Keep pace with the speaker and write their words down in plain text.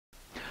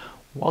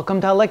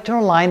Welcome to Lecture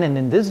Online, and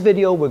in this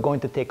video we're going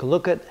to take a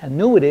look at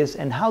annuities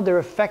and how they're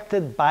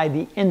affected by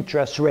the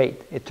interest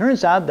rate. It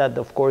turns out that,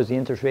 of course,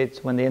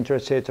 when the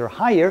interest rates are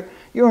higher,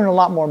 you earn a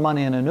lot more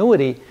money in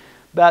annuity,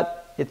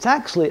 but it's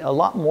actually a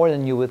lot more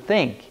than you would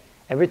think.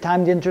 Every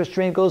time the interest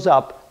rate goes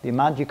up, the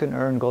amount you can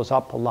earn goes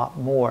up a lot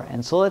more.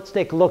 And so let's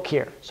take a look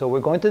here. So we're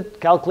going to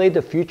calculate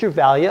the future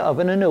value of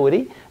an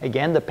annuity.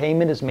 Again, the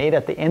payment is made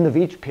at the end of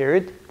each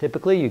period.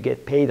 Typically, you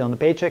get paid on the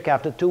paycheck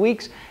after 2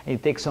 weeks, and you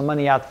take some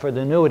money out for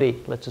the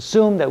annuity. Let's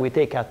assume that we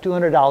take out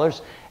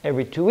 $200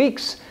 every 2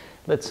 weeks.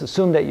 Let's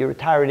assume that you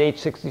retire at age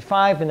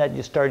 65 and that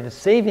you started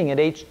saving at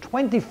age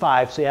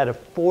 25, so you had a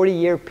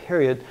 40-year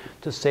period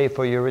to save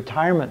for your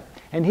retirement.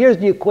 And here's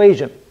the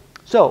equation.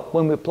 So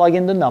when we plug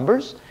in the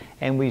numbers,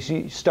 and we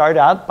start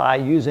out by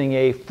using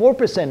a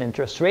 4%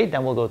 interest rate,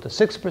 then we'll go to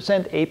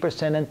 6%,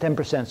 8%, and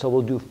 10%. So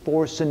we'll do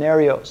 4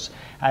 scenarios.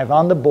 I have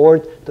on the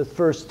board the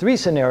first 3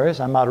 scenarios.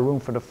 I'm out of room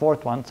for the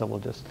 4th one, so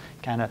we'll just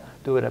kind of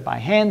do it by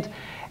hand.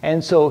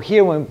 And so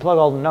here, when we plug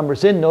all the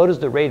numbers in, notice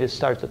the rate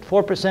starts at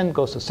 4%,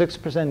 goes to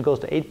 6%, goes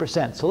to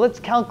 8%. So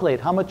let's calculate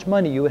how much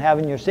money you would have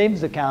in your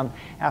savings account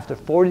after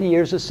 40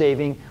 years of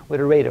saving with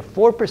a rate of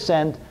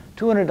 4%,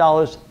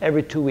 $200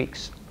 every 2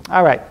 weeks.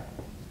 All right.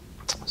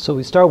 So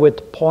we start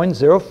with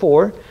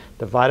 0.04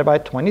 divided by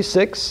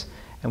 26,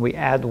 and we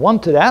add 1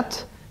 to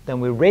that. Then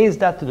we raise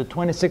that to the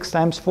 26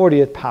 times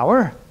 40th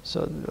power.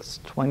 So that's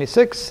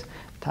 26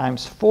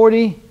 times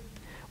 40.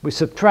 We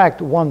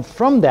subtract 1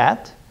 from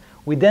that.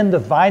 We then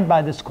divide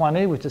by this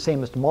quantity, which is the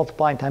same as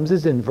multiplying times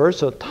its inverse,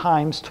 so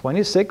times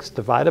 26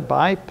 divided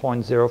by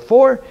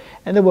 0.04.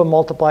 And then we'll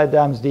multiply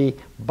times the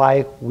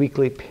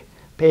bi-weekly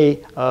pay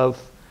of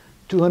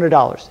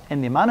 $200.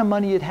 And the amount of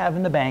money you'd have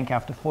in the bank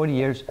after 40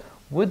 years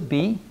would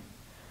be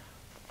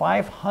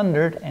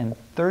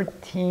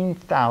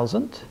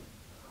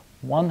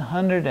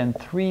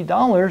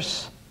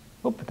 $513,103.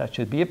 Oop, that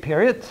should be a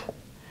period.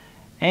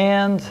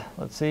 And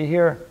let's see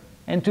here,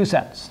 and 2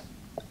 cents.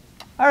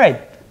 All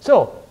right,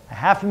 so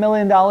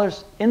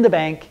 $500,000 in the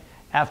bank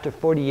after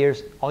 40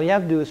 years. All you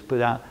have to do is put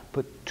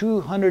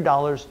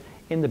 $200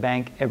 in the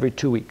bank every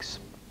 2 weeks.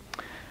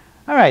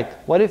 All right,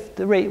 what if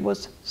the rate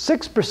was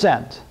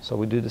 6%? So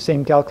we do the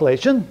same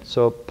calculation.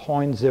 So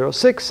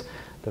 0.06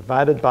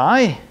 divided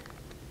by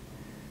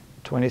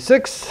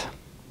 26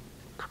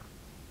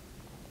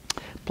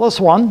 plus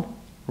 1,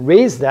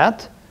 raise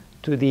that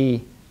to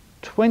the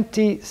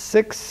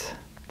 26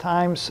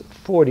 times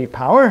 40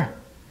 power,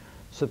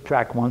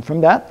 subtract 1 from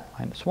that,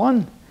 minus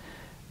 1,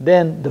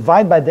 then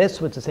divide by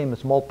this, which is the same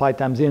as multiply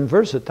times the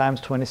inverse, so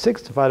times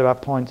 26 divided by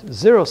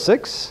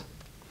 0.06,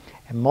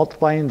 and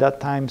multiplying that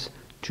times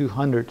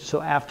 200.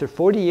 So after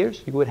 40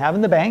 years, you would have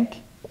in the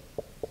bank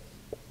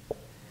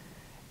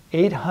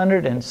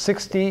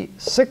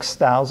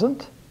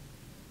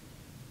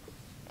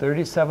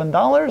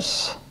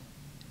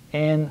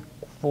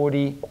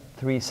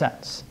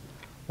 $866,037.43.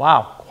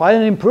 Wow, quite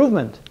an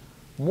improvement.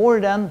 More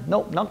than,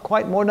 no, not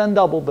quite more than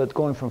double, but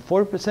going from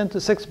 4% to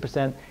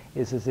 6%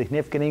 is a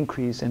significant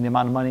increase in the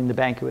amount of money in the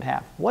bank you would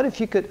have. What if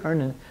you could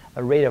earn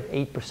a rate of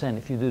 8%?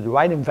 If you do the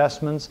right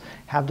investments,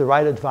 have the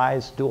right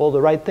advice, do all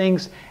the right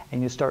things,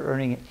 and you start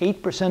earning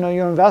 8% on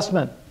your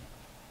investment.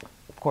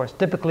 Of course,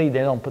 typically they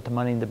don't put the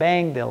money in the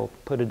bank, they'll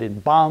put it in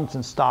bonds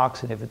and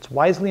stocks, and if it's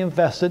wisely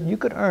invested, you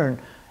could earn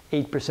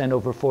 8%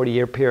 over a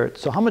 40-year period.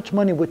 So how much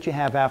money would you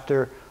have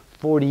after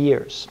 40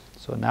 years?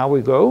 So now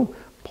we go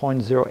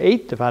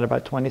 0.08 divided by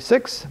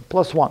 26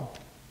 plus 1.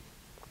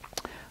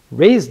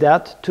 Raise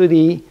that to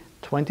the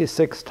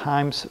 26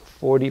 times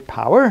 40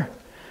 power,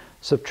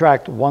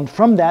 subtract 1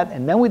 from that,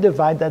 and then we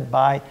divide that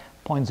by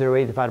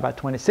 0.08 divided by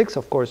 26.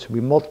 Of course, we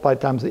multiply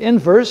times the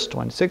inverse,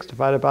 26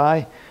 divided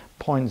by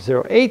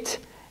 0.08,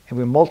 and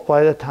we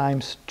multiply that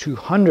times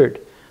 200.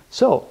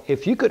 So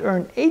if you could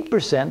earn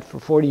 8% for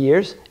 40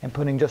 years and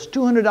putting just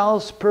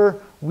 $200 per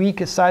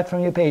week aside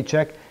from your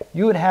paycheck,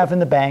 you would have in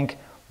the bank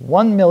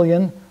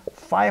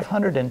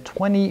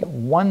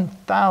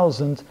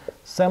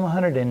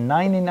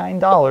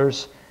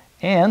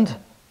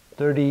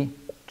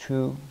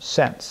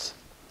 $1,521,799.32.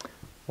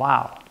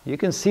 Wow, you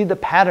can see the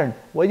pattern.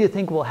 What do you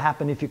think will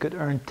happen if you could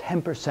earn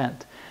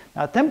 10%?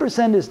 Now,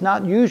 10% is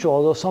not usual,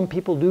 although some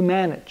people do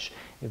manage.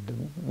 If the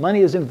money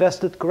is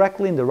invested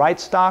correctly in the right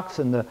stocks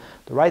and the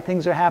right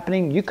things are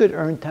happening, you could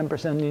earn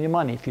 10% on your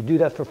money. If you do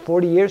that for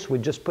 40 years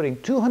with just putting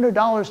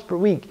 $200 per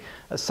week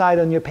aside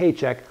on your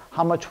paycheck,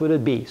 how much would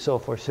it be? So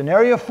for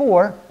scenario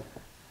 4,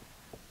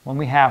 when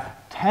we have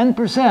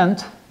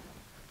 10%,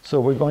 so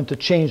we're going to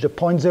change the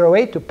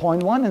 0.08 to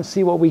 0.1 and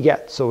see what we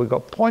get. So we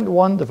go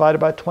 0.1 divided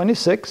by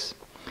 26,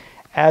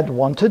 add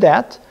 1 to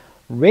that,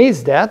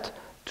 raise that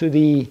to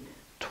the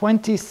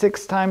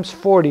 26 times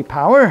 40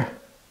 power,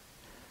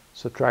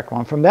 subtract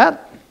 1 from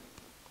that,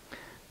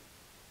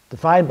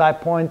 divide by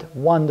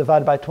 0.1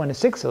 divided by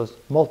 26, so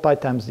multiply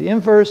times the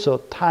inverse, so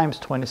times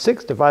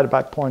 26 divided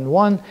by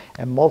 0.1,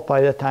 and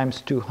multiply that times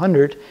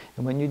 200.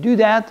 And when you do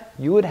that,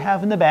 you would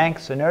have in the bank,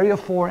 scenario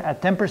 4 at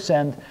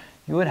 10%,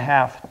 you would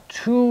have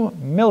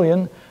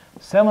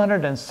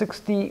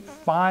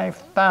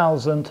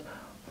 $2,765,000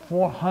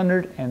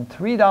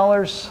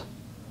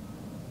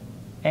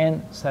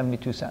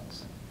 $403.72.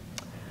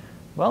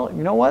 Well,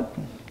 you know what?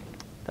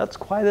 That's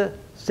quite a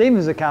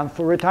savings account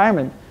for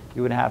retirement.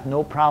 You would have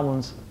no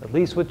problems, at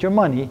least with your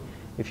money,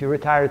 if you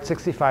retire at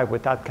 65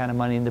 with that kind of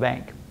money in the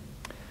bank.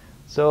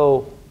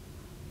 So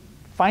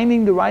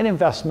finding the right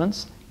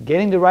investments,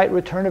 getting the right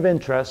return of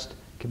interest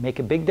can make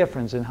a big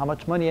difference in how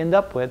much money you end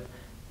up with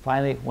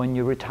finally when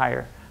you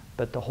retire.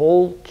 But the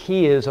whole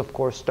key is, of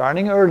course,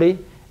 starting early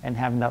and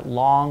having that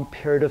long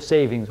period of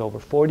savings over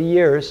 40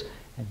 years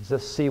and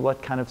just see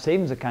what kind of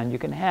savings account you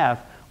can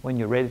have when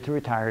you're ready to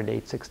retire at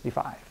age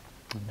 65.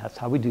 And that's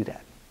how we do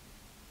that.